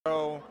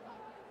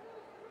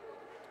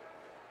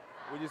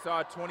just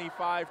saw a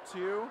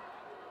 25-2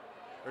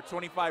 or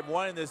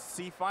 25-1 in this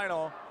C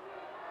final.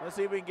 Let's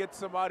see if we can get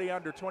somebody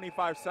under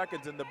 25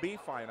 seconds in the B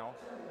final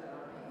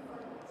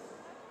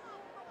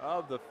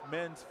of the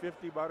men's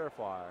 50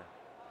 butterfly.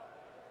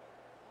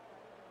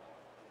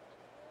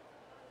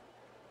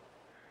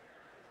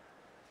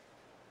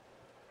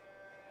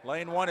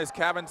 Lane 1 is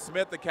Kevin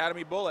Smith,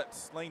 Academy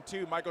Bullets. Lane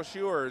 2, Michael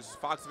Schewers,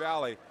 Fox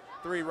Valley.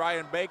 3,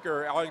 Ryan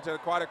Baker, Arlington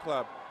Aquatic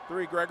Club.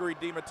 3, Gregory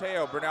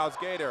DiMatteo, Brunel's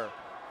Gator.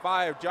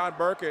 5, John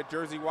Burkett,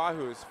 Jersey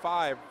Wahoos.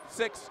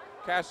 6,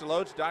 Cash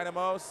Deloach,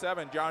 Dynamo.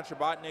 7, John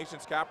Shabbat,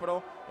 Nations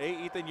Capital. 8,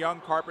 Ethan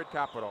Young, Carpet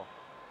Capital.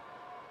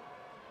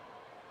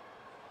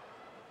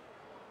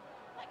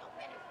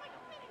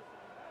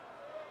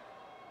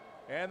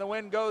 And the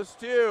win goes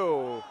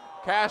to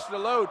Cash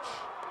Deloach,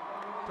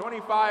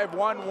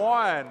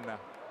 25-1-1.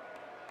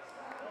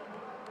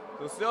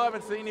 So still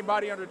haven't seen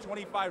anybody under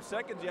 25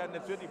 seconds yet in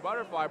the 50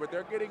 butterfly, but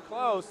they're getting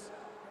close.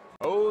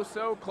 Oh,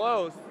 so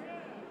close.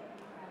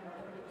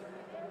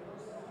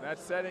 And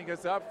that's setting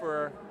us up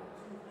for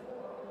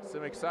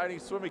some exciting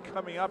swimming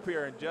coming up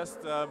here in just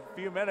a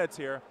few minutes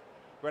here.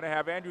 We're going to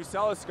have Andrew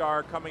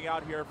Seliskar coming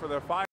out here for the final.